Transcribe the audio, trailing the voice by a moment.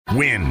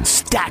Win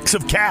stacks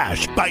of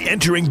cash by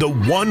entering the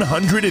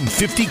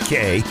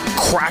 150K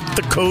Crack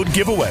the Code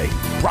giveaway.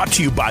 Brought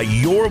to you by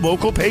your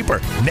local paper,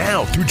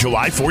 now through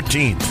July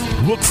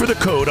 14th. Look for the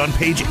code on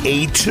page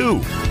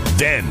A2.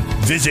 Then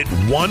visit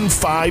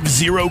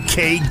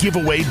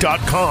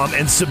 150kgiveaway.com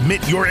and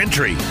submit your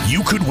entry.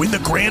 You could win the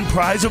grand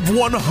prize of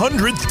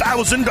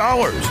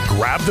 $100,000.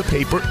 Grab the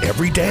paper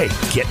every day,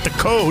 get the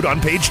code on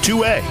page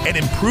 2A, and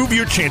improve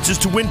your chances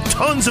to win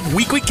tons of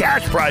weekly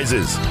cash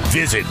prizes.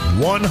 Visit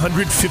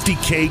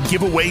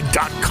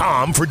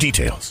 150kgiveaway.com for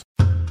details.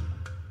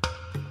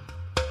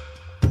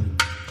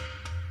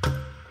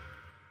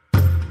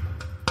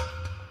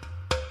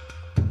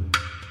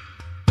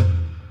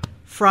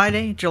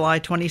 Friday, July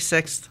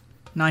 26th,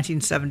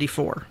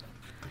 1974.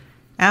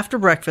 After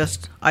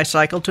breakfast, I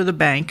cycled to the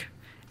bank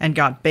and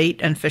got bait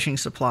and fishing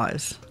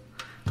supplies.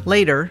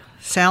 Later,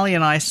 Sally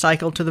and I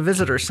cycled to the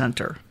visitor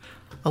center.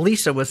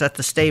 Alyssa was at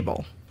the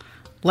stable.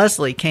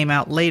 Leslie came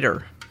out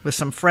later with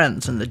some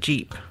friends in the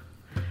Jeep.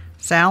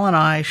 Sal and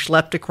I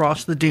schlepped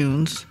across the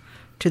dunes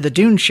to the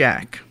Dune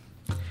Shack.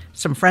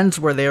 Some friends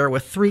were there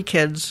with 3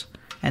 kids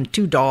and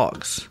 2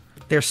 dogs.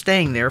 They're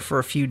staying there for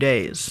a few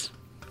days.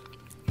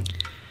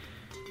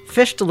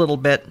 Fished a little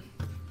bit.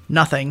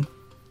 Nothing.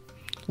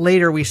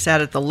 Later, we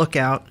sat at the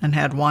lookout and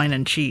had wine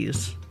and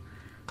cheese.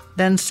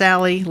 Then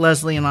Sally,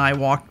 Leslie, and I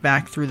walked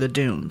back through the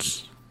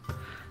dunes.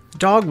 The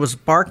dog was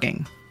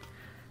barking,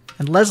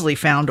 and Leslie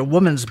found a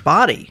woman's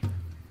body.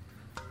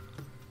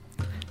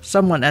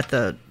 Someone at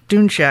the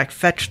Dune Shack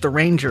fetched the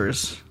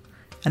rangers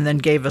and then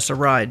gave us a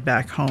ride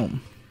back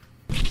home.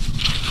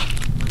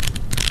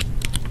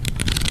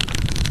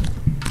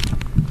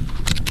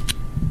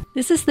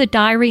 This is the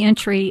diary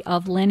entry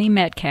of Lenny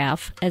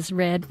Metcalfe, as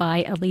read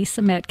by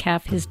Alyssa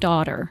Metcalfe, his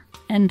daughter.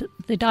 And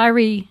the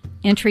diary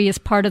entry is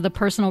part of the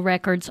personal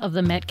records of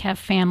the Metcalfe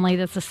family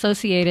that's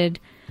associated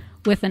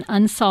with an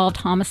unsolved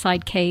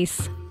homicide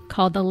case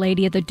called the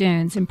Lady of the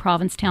Dunes in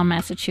Provincetown,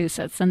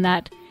 Massachusetts. And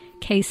that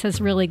case has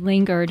really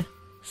lingered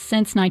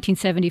since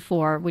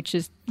 1974, which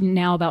is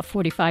now about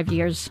 45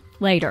 years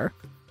later.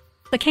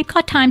 The Cape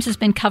Cod Times has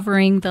been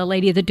covering the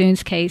Lady of the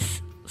Dunes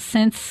case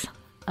since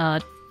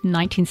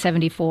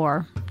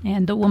 1974,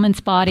 and the woman's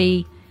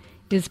body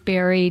is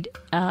buried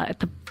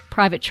at the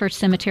private church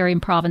cemetery in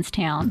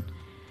Provincetown.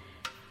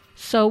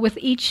 So with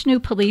each new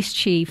police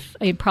chief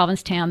in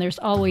Provincetown, there's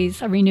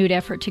always a renewed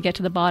effort to get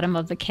to the bottom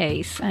of the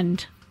case,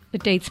 and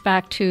it dates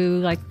back to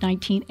like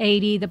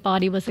 1980. The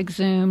body was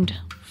exhumed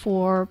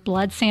for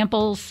blood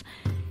samples.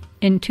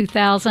 In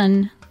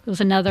 2000, there was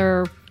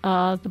another,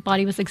 the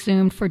body was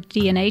exhumed for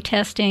DNA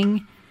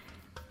testing.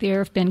 There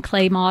have been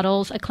clay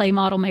models, a clay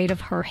model made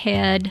of her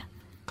head,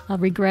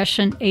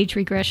 age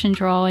regression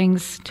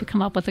drawings to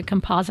come up with a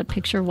composite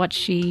picture of what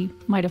she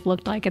might have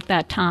looked like at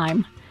that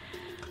time.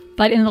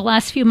 But in the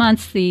last few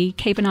months, the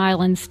Cape and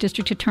Islands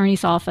District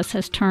Attorney's Office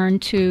has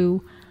turned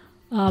to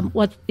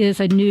what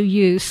is a new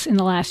use in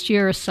the last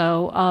year or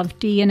so of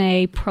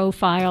DNA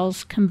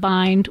profiles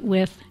combined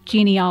with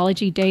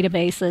genealogy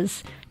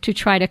databases to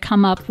try to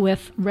come up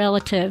with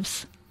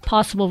relatives,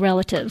 possible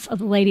relatives of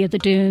the Lady of the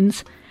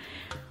Dunes,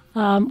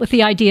 with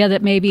the idea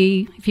that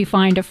maybe if you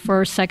find a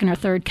first, second, or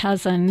third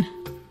cousin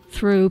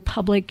through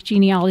public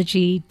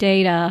genealogy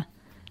data,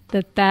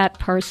 that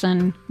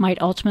person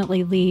might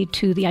ultimately lead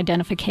to the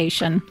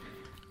identification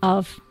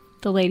of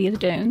the Lady of the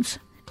Dunes.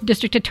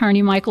 District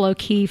Attorney Michael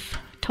O'Keefe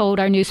told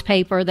our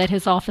newspaper that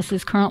his office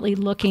is currently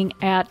looking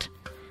at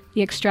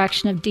the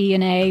extraction of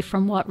DNA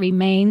from what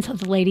remains of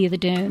the Lady of the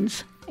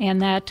Dunes,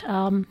 and that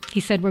he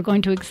said we're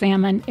going to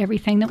examine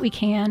everything that we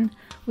can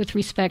with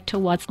respect to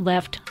what's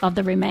left of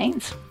the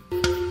remains.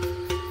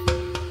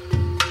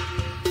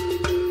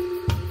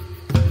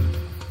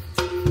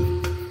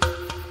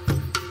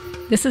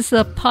 This is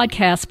the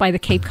podcast by the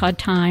Cape Cod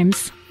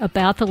Times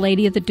about the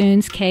Lady of the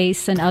Dunes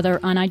case and other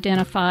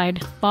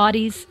unidentified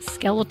bodies,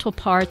 skeletal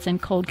parts,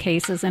 and cold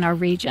cases in our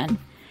region.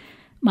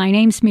 My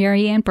name's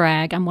Mary Ann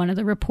Bragg. I'm one of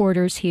the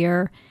reporters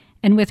here,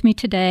 and with me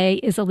today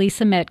is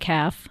Alyssa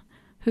Metcalfe,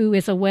 who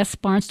is a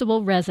West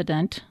Barnstable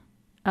resident,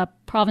 a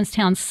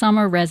Provincetown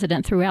summer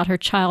resident throughout her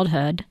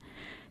childhood.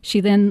 She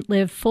then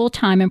lived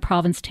full-time in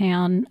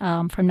Provincetown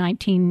from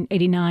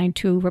 1989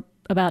 to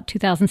about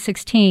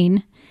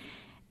 2016,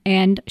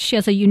 and she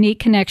has a unique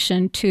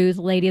connection to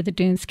the Lady of the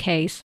Dunes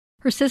case.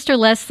 Her sister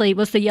Leslie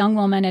was the young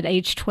woman at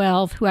age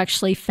 12 who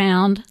actually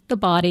found the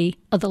body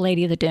of the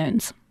Lady of the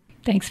Dunes.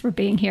 Thanks for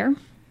being here.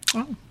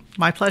 Oh,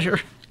 my pleasure.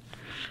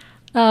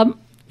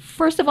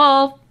 First of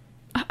all,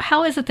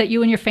 how is it that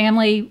you and your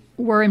family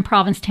were in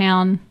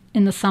Provincetown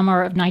in the summer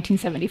of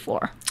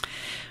 1974?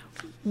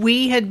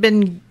 We had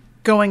been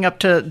going up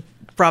to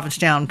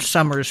Provincetown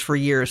summers for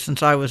years,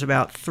 since I was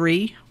about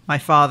 3. My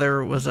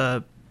father was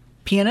a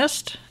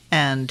pianist,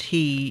 and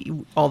he,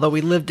 although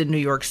we lived in New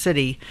York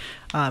City,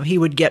 he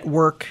would get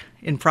work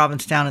in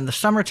Provincetown in the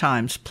summer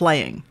times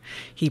playing.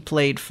 He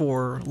played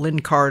for Lynn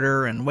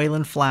Carter and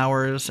Waylon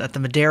Flowers at the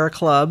Madeira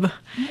Club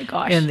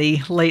in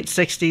the late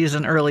 60s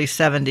and early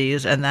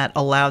 70s, and that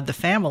allowed the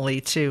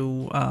family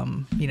to,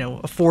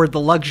 afford the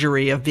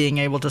luxury of being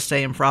able to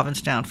stay in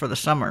Provincetown for the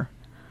summer.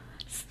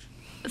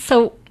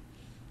 So,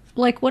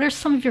 what are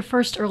some of your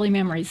first early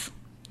memories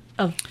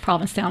of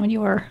Provincetown when you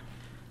were...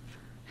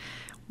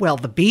 Well,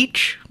 the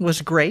beach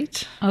was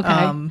great.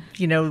 Okay.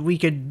 We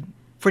could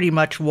pretty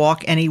much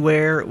walk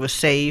anywhere. It was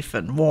safe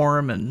and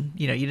warm, and,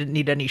 you didn't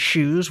need any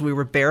shoes. We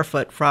were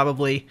barefoot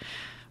probably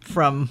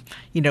from,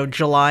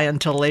 July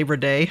until Labor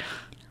Day.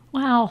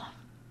 Wow.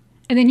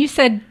 And then you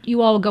said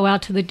you all would go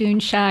out to the dune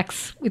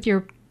shacks with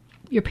your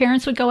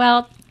parents would go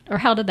out, or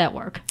how did that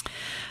work?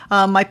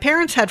 My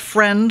parents had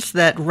friends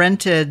that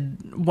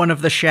rented one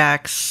of the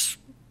shacks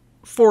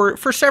for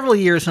several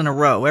years in a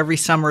row. Every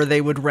summer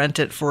they would rent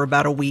it for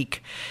about a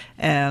week,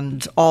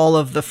 and all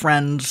of the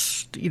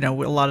friends, a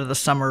lot of the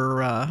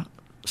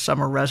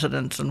summer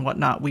residents and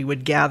whatnot, we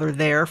would gather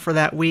there for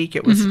that week.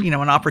 It was, an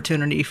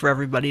opportunity for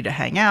everybody to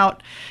hang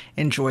out,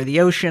 enjoy the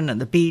ocean and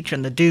the beach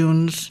and the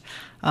dunes.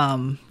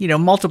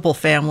 Multiple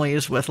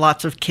families with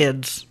lots of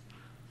kids.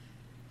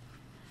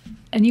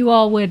 And you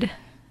all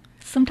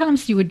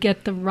sometimes you would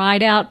get the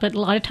ride out, but a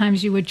lot of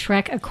times you would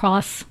trek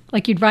across,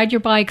 you'd ride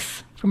your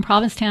bikes from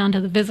Provincetown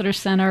to the visitor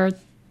center.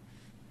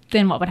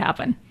 Then what would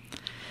happen?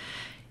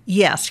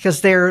 Yes,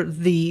 because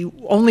the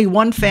only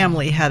one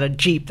family had a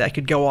Jeep that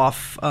could go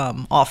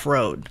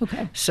off-road.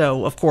 Okay.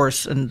 So, of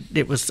course, and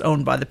it was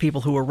owned by the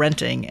people who were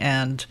renting,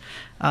 and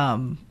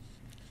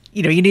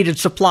you needed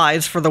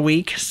supplies for the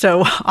week.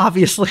 So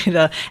obviously,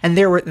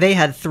 they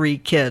had 3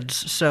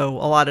 kids. So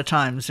a lot of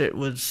times it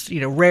was,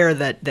 rare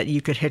that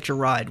you could hitch a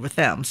ride with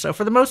them. So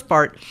for the most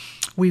part,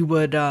 we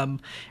would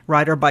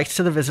ride our bikes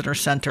to the visitor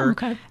center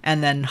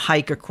and then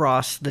hike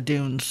across the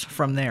dunes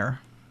from there.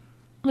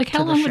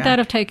 How long would that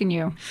have taken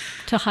you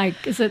to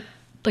hike? Is it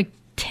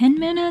 10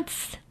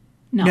 minutes?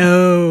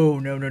 No,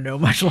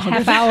 much longer.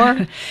 Half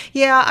hour?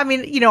 Yeah,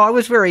 I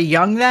was very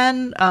young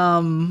then.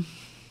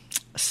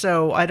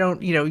 So I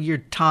don't, your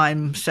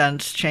time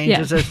sense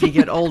changes as you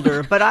get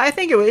older. But I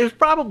think it was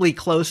probably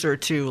closer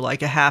to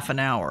a half an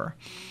hour.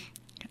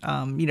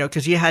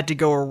 Because you had to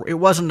go, it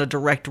wasn't a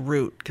direct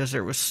route because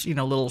there was,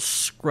 little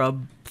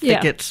scrub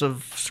thickets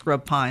of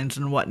scrub pines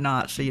and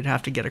whatnot. So you'd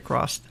have to get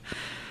across,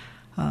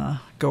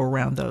 go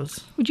around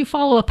those. Would you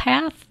follow a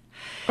path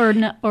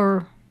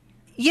or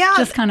yeah,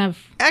 just kind of?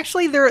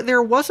 Actually,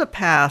 there was a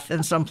path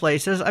in some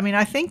places.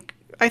 I think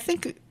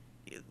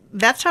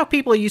that's how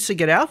people used to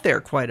get out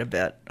there quite a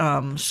bit.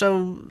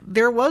 So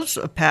there was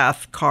a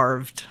path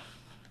carved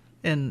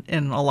in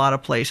a lot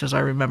of places, I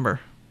remember.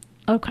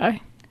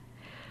 Okay.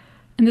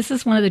 And this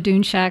is one of the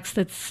dune shacks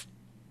that's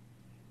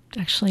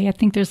actually, I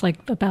think there's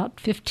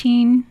about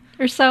 15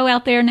 or so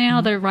out there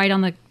now. Mm-hmm. They're right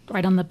on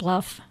the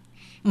bluff.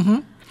 Mm-hmm.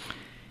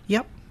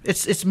 Yep.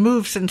 It's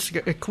moved since,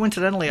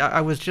 coincidentally,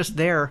 I was just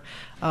there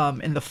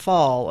in the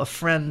fall. A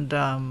friend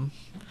of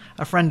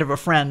a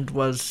friend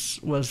was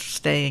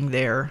staying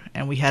there,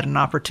 and we had an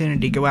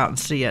opportunity to go out and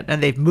see it.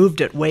 And they've moved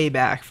it way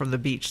back from the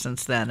beach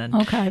since then. And,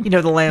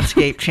 the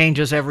landscape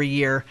changes every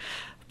year.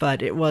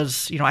 But it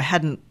was, I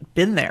hadn't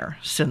been there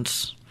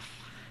since,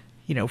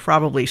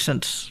 probably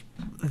since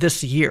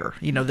this year,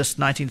 this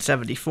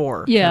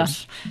 1974. Yeah.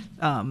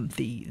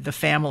 The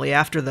family,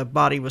 after the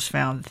body was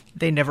found,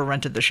 they never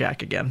rented the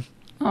shack again.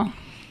 Oh,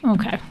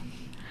 okay.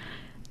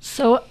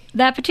 So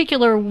that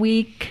particular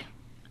week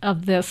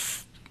of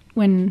this,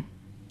 when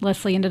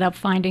Leslie ended up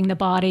finding the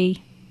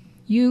body,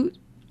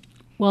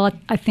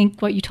 I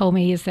think what you told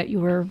me is that you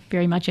were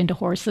very much into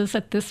horses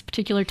at this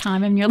particular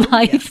time in your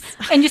life.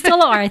 Yes. And you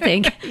still are, I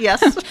think.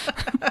 Yes.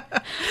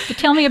 But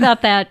tell me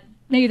about that,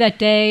 maybe that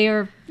day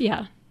or,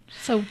 yeah.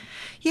 So.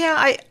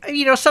 Yeah,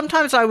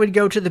 sometimes I would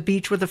go to the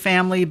beach with the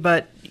family,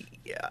 but,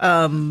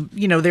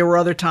 there were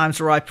other times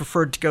where I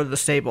preferred to go to the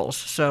stables.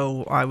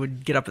 So I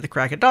would get up at the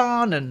crack of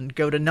dawn and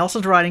go to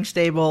Nelson's riding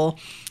stable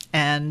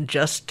and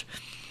just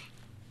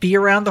be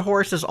around the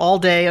horses all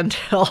day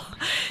until,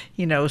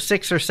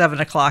 6 or 7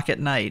 o'clock at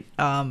night.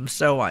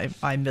 So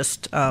I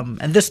missed,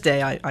 and this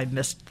day I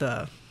missed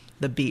the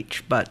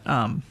beach. But,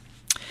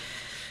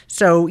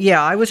 so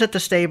yeah, I was at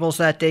the stables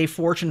that day,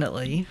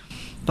 fortunately,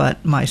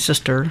 but my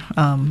sister,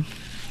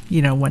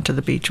 went to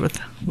the beach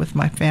with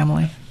my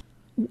family.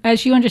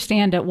 As you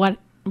understand it, what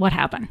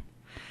happened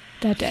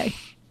that day?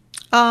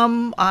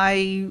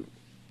 I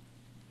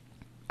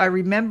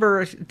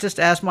remember, just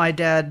as my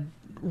dad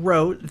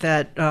wrote,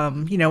 that,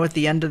 at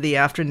the end of the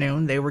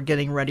afternoon, they were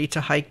getting ready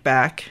to hike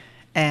back,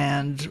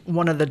 and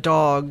one of the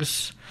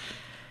dogs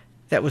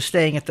that was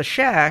staying at the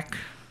shack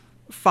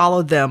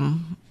followed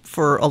them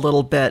for a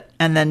little bit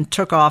and then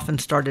took off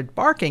and started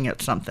barking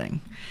at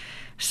something.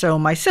 So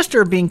my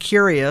sister, being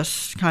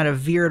curious, kind of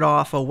veered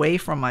off away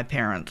from my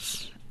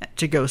parents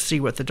to go see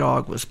what the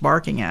dog was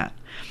barking at.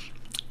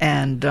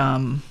 And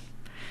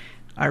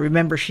I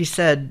remember she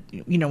said,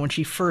 when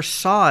she first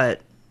saw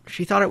it,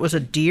 she thought it was a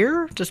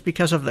deer just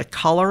because of the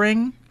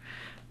coloring.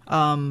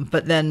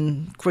 but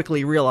then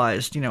quickly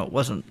realized, it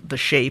wasn't the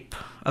shape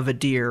of a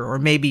deer, or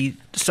maybe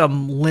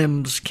some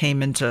limbs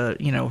came into,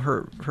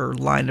 her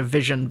line of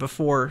vision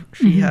before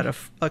she had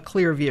a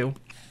clear view.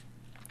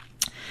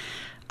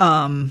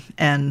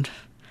 And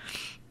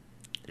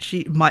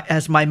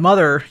as my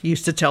mother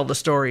used to tell the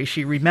story,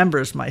 she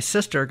remembers my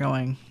sister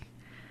going,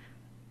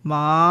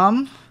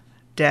 "Mom,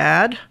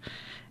 Dad,"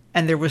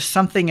 and there was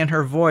something in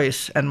her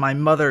voice, and my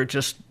mother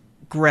just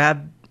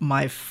grabbed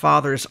my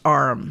father's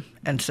arm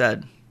and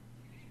said,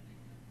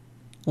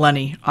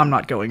 "Lenny, I'm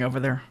not going over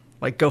there.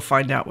 Like, go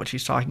find out what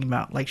she's talking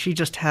about." Like, she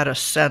just had a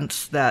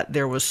sense that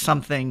there was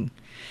something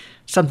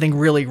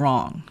really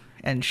wrong,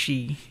 and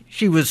she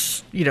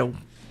was,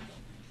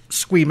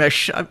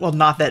 squeamish. Well,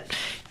 not that,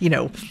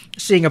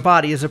 seeing a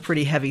body is a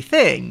pretty heavy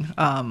thing.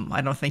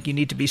 I don't think you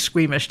need to be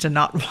squeamish to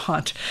not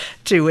want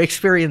to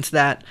experience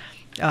that.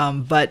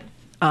 But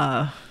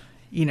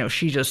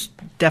she just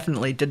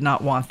definitely did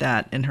not want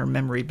that in her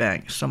memory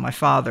bank. So my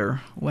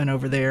father went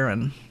over there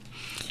and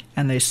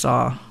they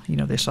saw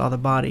the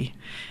body,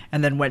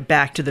 and then went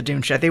back to the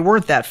dune shack. They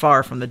weren't that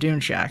far from the dune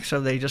shack,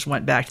 so they just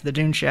went back to the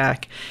dune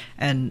shack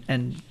and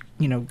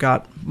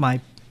got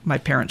my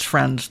parents'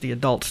 friends, the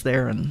adults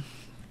there, and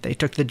they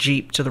took the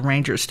Jeep to the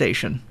ranger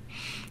station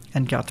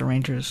and got the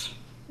rangers.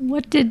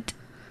 What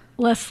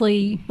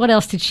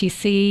else did she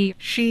see?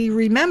 She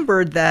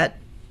remembered that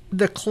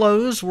the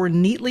clothes were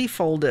neatly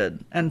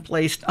folded and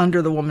placed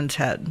under the woman's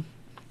head,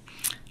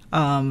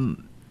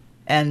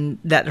 and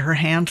that her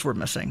hands were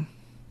missing.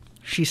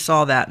 She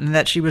saw that, and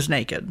that she was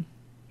naked.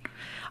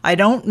 I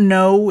don't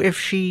know if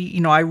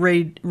she, I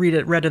read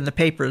in the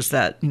papers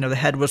that, the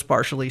head was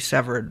partially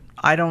severed.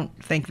 I don't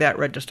think that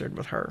registered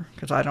with her,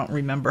 because I don't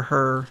remember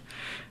her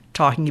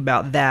talking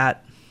about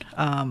that.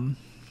 But,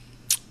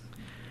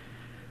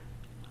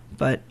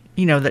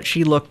 that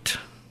she looked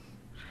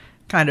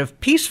kind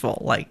of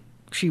peaceful, like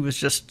she was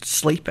just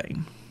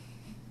sleeping.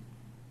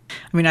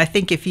 I mean, I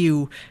think if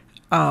you,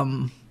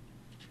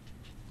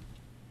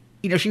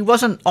 she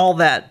wasn't all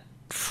that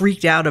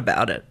freaked out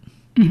about it.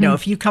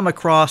 If you come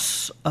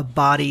across a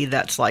body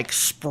that's like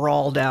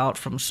sprawled out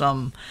from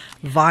some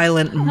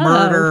violent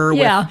murder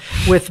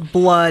with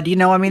blood,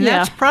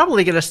 that's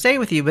probably going to stay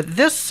with you. But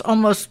this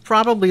almost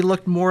probably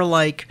looked more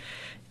like,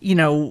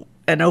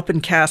 an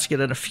open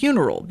casket at a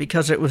funeral,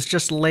 because it was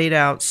just laid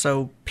out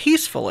so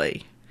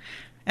peacefully.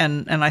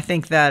 And I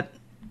think that,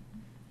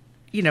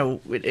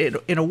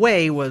 it in a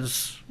way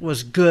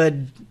was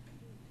good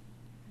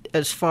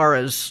as far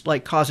as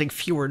like causing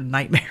fewer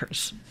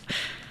nightmares.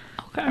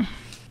 Okay.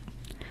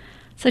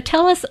 So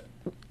tell us,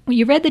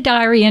 you read the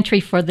diary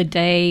entry for the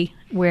day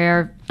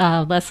where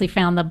Leslie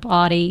found the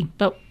body,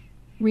 but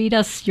read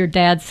us your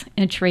dad's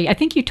entry. I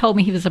think you told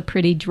me he was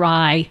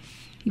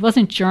he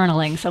wasn't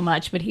journaling so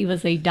much, but he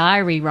was a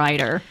diary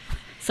writer.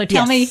 So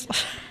tell me,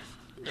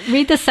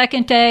 read the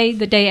second day,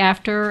 the day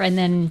after, and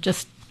then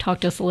just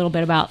talk to us a little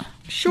bit about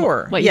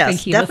what you think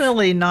he was.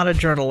 Definitely not a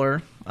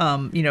journaler.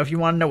 If you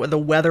want to know what the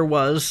weather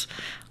was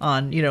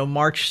on,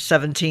 March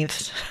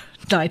 17th,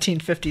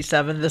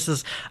 1957, this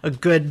is a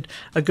good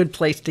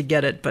place to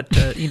get it. But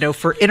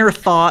for inner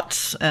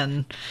thoughts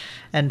and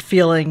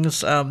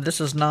feelings,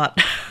 this is not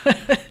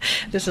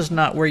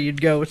where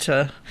you'd go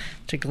to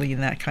glean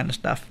that kind of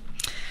stuff.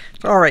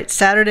 All right,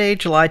 Saturday,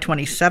 July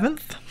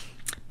 27th,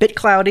 bit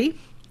cloudy,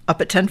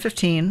 up at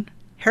 10:15,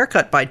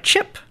 haircut by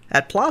Chip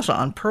at Plaza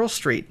on Pearl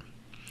Street.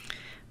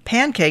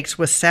 Pancakes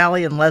with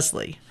Sally and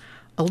Leslie.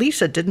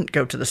 Alyssa didn't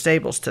go to the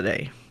stables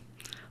today.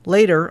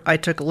 Later, I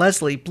took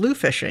Leslie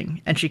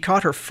bluefishing, and she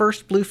caught her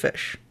first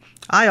bluefish.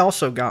 I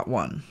also got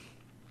one.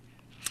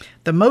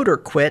 The motor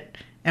quit,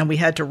 and we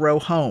had to row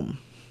home.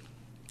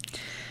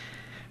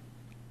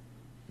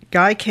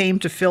 Guy came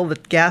to fill the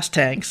gas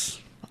tanks.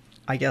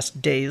 I guess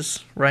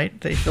days, right?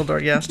 They filled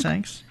our gas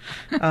tanks.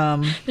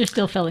 They're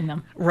still filling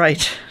them.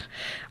 Right.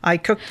 I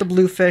cooked the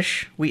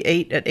bluefish. We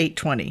ate at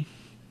 8:20.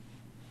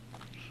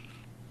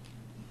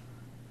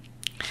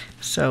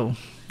 So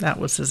that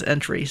was his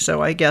entry.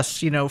 So I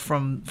guess,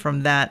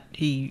 from that,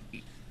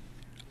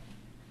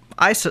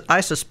 I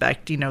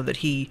suspect, that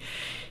he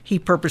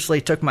purposely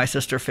took my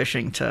sister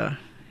fishing to,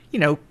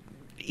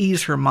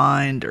 ease her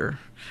mind, or,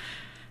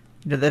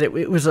 that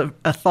it was a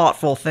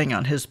thoughtful thing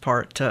on his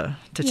part to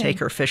take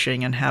her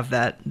fishing and have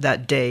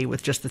that day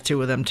with just the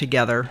two of them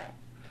together.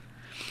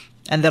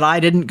 And that I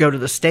didn't go to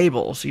the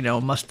stables,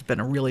 must have been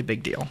a really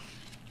big deal,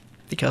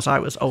 because I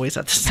was always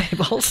at the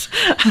stables.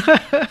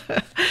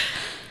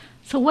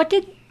 So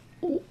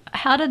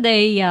how did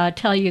they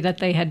tell you that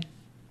they had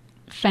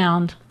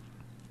found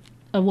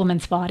a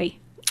woman's body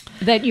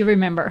that you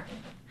remember?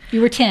 You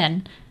were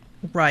 10.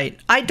 Right.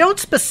 I don't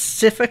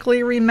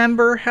specifically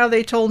remember how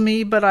they told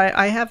me, but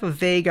I have a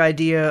vague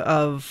idea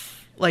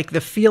of like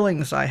the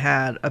feelings I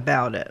had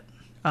about it.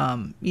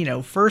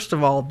 First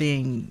of all,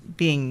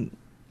 being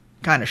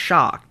kind of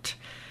shocked.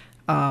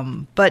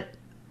 But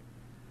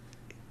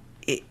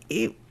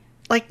it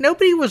like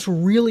nobody was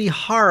really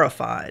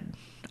horrified.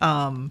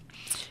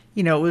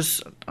 It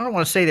was, I don't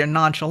want to say they're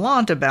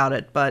nonchalant about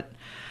it, but,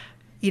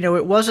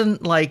 it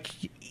wasn't like,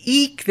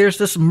 eek, there's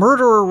this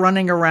murderer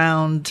running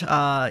around.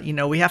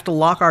 We have to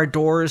lock our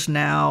doors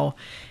now.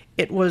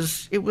 It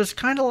was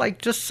kind of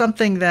like just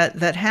something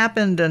that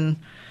happened. And,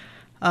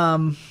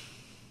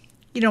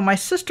 my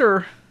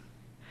sister,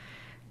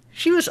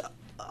 she was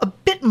a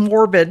bit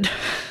morbid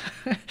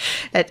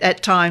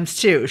at times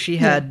too. She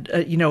had,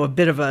 a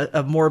bit of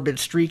a morbid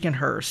streak in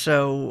her.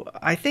 So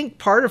I think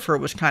part of her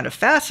was kind of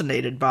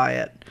fascinated by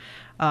it.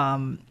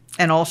 And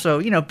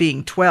also,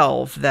 being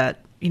 12,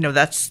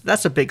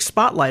 that's a big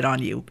spotlight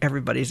on you.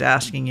 Everybody's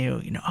asking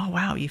you, oh,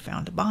 wow, you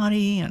found the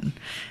body, and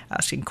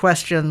asking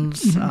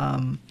questions.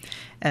 Mm-hmm.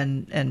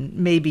 And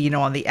maybe,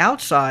 on the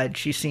outside,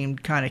 she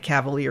seemed kind of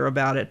cavalier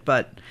about it.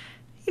 But,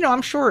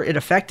 I'm sure it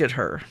affected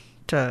her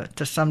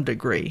to some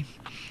degree.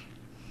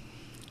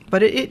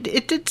 But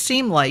it did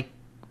seem like,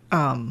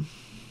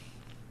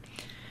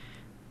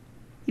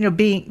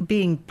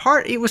 being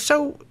part, it was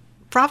so,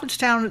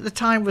 Provincetown at the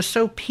time was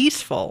so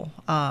peaceful.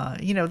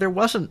 There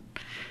wasn't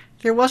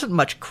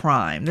much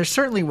crime. There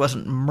certainly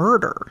wasn't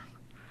murder.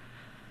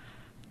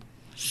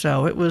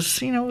 So it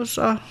was,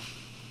 a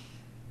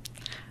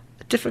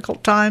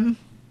difficult time,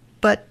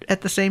 but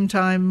at the same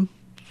time,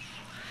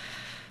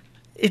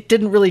 it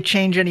didn't really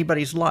change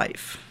anybody's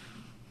life.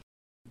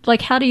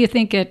 Like, how did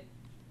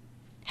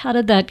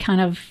that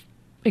kind of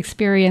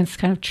experience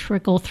kind of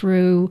trickle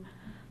through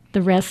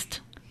the rest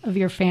of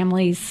your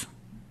family's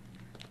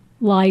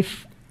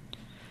life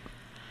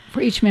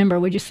for each member,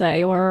 would you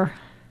say, or?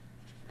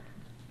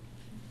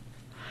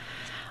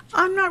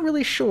 I'm not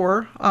really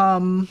sure.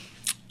 Well,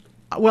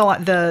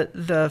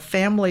 the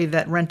family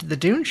that rented the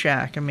Dune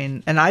Shack,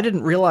 and I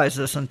didn't realize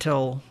this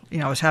until,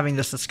 I was having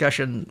this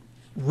discussion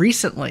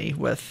recently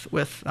with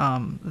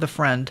the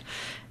friend,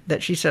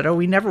 that she said, oh,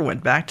 we never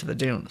went back to the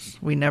dunes.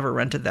 We never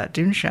rented that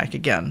Dune Shack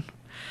again.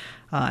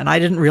 And I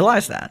didn't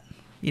realize that.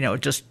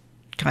 Just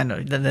kind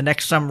of, then the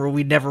next summer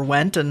we never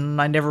went,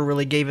 and I never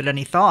really gave it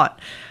any thought.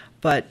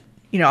 But,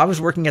 I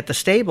was working at the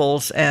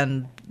stables,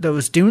 and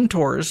those dune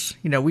tours,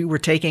 we were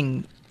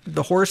taking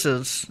the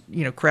horses,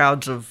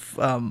 crowds of,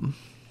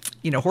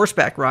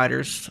 horseback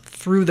riders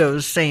through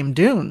those same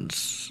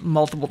dunes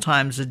multiple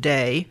times a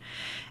day.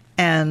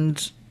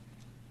 And,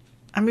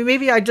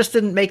 maybe I just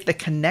didn't make the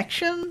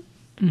connection,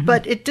 mm-hmm.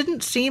 but it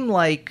didn't seem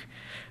like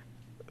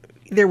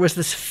there was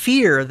this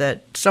fear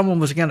that someone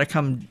was going to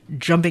come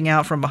jumping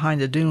out from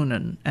behind the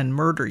dune and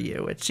murder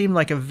you. It seemed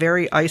like a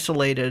very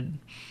isolated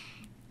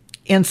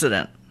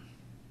incident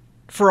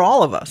for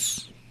all of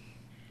us.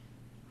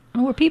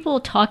 Were people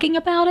talking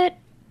about it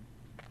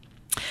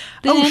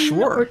then? Oh,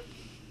 sure. Or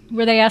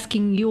were they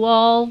asking you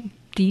all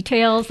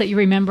details that you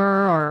remember,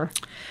 or?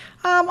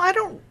 I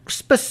don't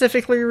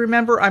specifically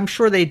remember. I'm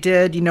sure they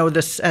did.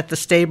 This at the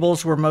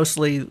stables were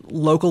mostly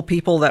local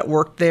people that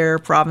worked there,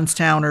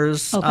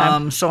 Provincetowners.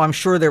 Okay. So I'm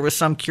sure there was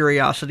some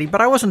curiosity, but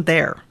I wasn't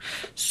there.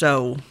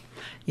 So,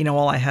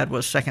 all I had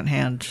was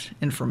secondhand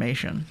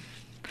information.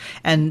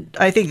 And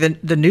I think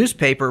the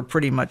newspaper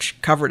pretty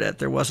much covered it.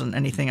 There wasn't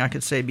anything I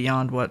could say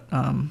beyond what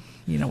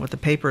the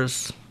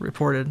papers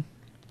reported.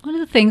 One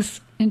of the things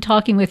in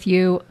talking with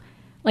you,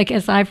 like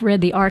as I've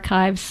read the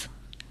archives,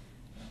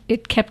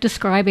 it kept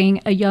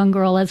describing a young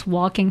girl as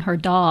walking her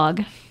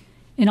dog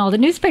in all the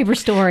newspaper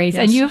stories.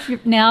 Yes.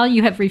 And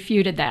you have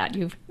refuted that.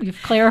 You've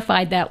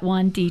clarified that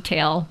one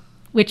detail,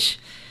 which,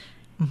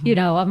 mm-hmm.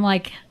 I'm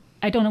like,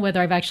 I don't know whether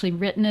I've actually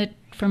written it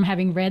from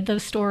having read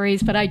those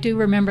stories, but I do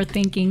remember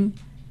thinking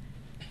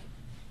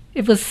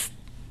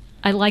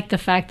I like the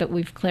fact that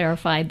we've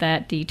clarified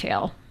that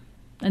detail.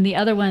 And the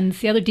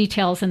other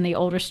details in the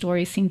older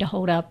stories seem to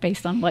hold up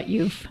based on what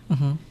you've,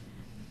 mm-hmm.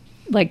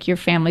 like your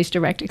family's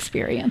direct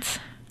experience.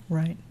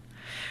 Right.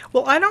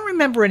 Well, I don't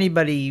remember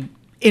anybody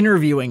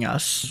interviewing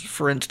us,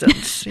 for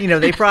instance.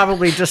 They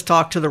probably just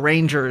talked to the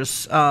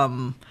rangers.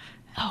 And,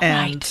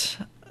 right.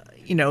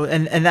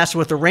 And that's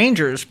what the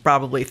rangers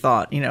probably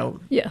thought,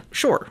 Yeah.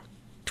 Sure,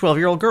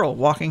 12-year-old girl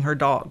walking her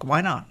dog.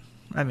 Why not?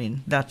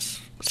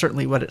 That's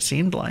certainly what it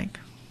seemed like.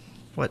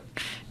 What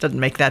doesn't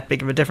make that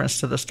big of a difference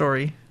to the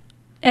story.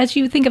 As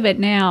you think of it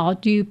now,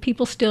 do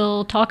people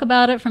still talk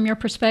about it from your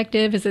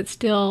perspective?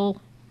 Do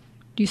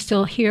you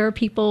still hear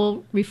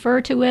people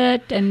refer to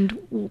it?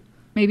 And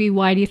maybe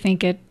why do you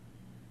think it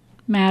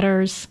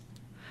matters?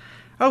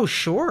 Oh,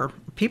 sure.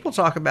 People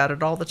talk about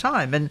it all the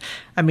time. And,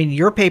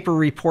 your paper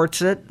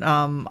reports it.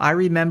 I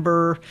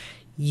remember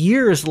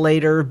years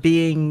later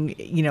being,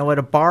 at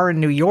a bar in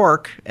New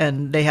York,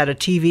 and they had a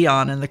TV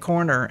on in the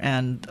corner,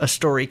 and a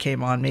story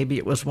came on. Maybe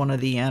it was one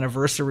of the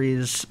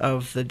anniversaries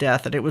of the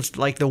death, and it was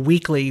like the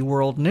weekly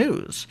world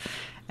news.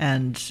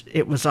 And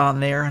it was on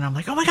there, and I'm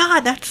like, oh my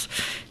God, that's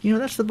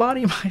the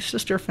body my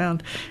sister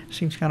found. It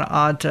seems kind of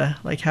odd to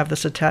have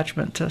this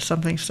attachment to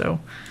something so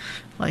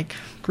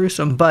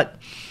gruesome. But,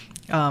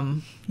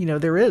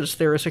 there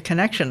is a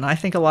connection. I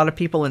think a lot of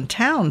people in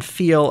town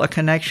feel a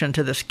connection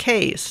to this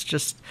case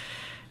just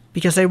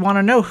because they want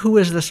to know, who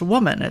is this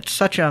woman? It's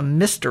such a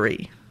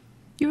mystery.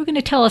 You were going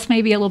to tell us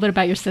maybe a little bit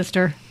about your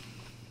sister,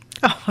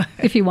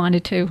 if you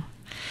wanted to.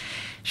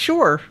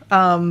 Sure.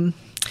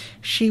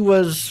 She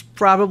was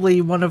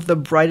probably one of the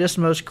brightest,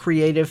 most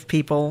creative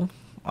people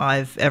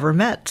I've ever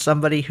met.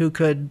 Somebody who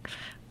could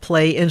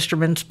play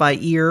instruments by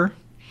ear.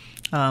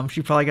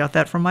 She probably got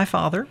that from my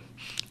father.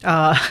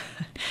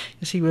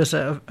 He was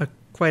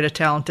quite a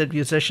talented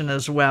musician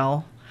as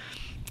well.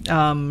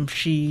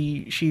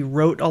 She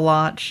wrote a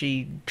lot.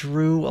 She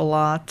drew a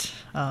lot.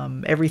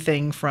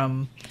 Everything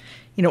from,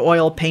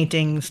 oil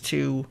paintings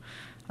to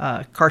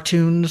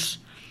cartoons.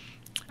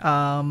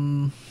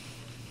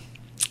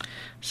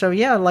 So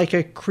yeah, like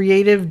a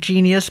creative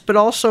genius, but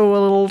also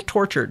a little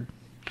tortured.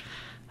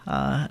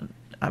 But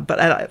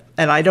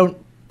I don't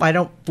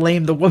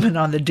blame the woman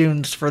on the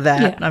dunes for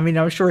that. Yeah. I mean,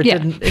 I'm sure it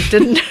didn't.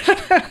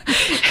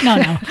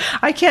 No.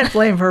 I can't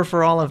blame her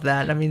for all of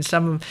that. I mean,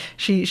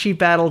 she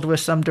battled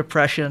with some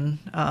depression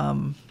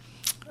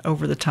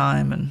over the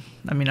time, and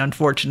I mean,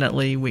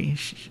 unfortunately, in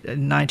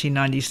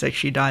 1996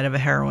 she died of a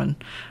heroin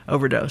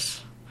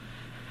overdose.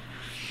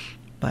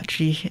 But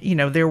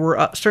there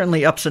were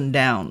certainly ups and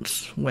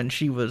downs when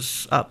she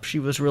was up. She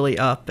was really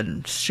up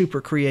and super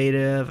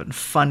creative and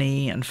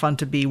funny and fun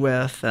to be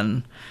with,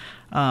 and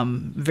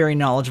very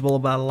knowledgeable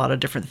about a lot of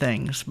different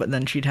things. But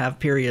then she'd have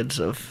periods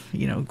of,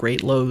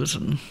 great lows.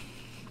 And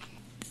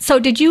So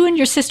did you and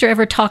your sister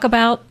ever talk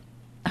about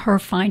her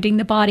finding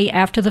the body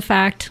after the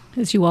fact,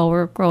 as you all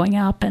were growing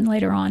up and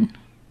later on?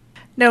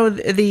 No,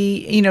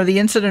 the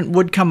incident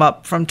would come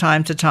up from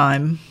time to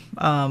time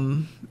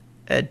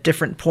at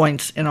different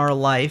points in our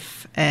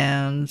life.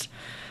 And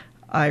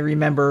I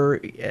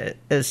remember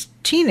as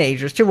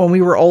teenagers, too, when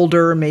we were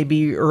older,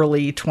 maybe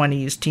early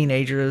 20s,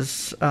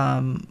 teenagers,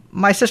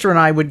 my sister and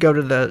I would go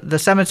to the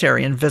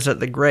cemetery and visit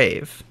the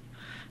grave,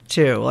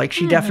 too. Like,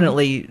 she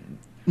definitely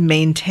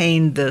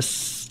maintained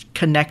this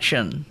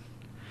connection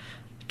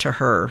to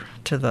her,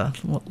 to the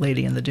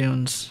lady in the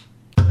dunes.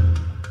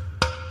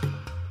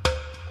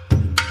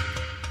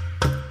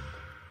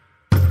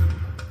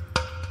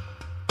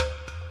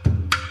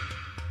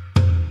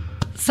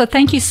 So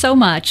thank you so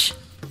much.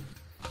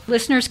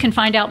 Listeners can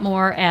find out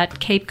more at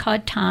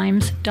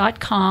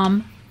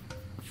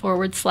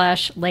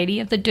capecodtimes.com/Lady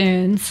of the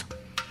Dunes.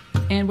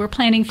 And we're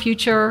planning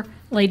future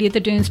Lady of the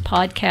Dunes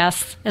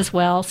podcasts as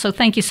well. So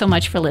thank you so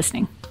much for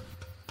listening.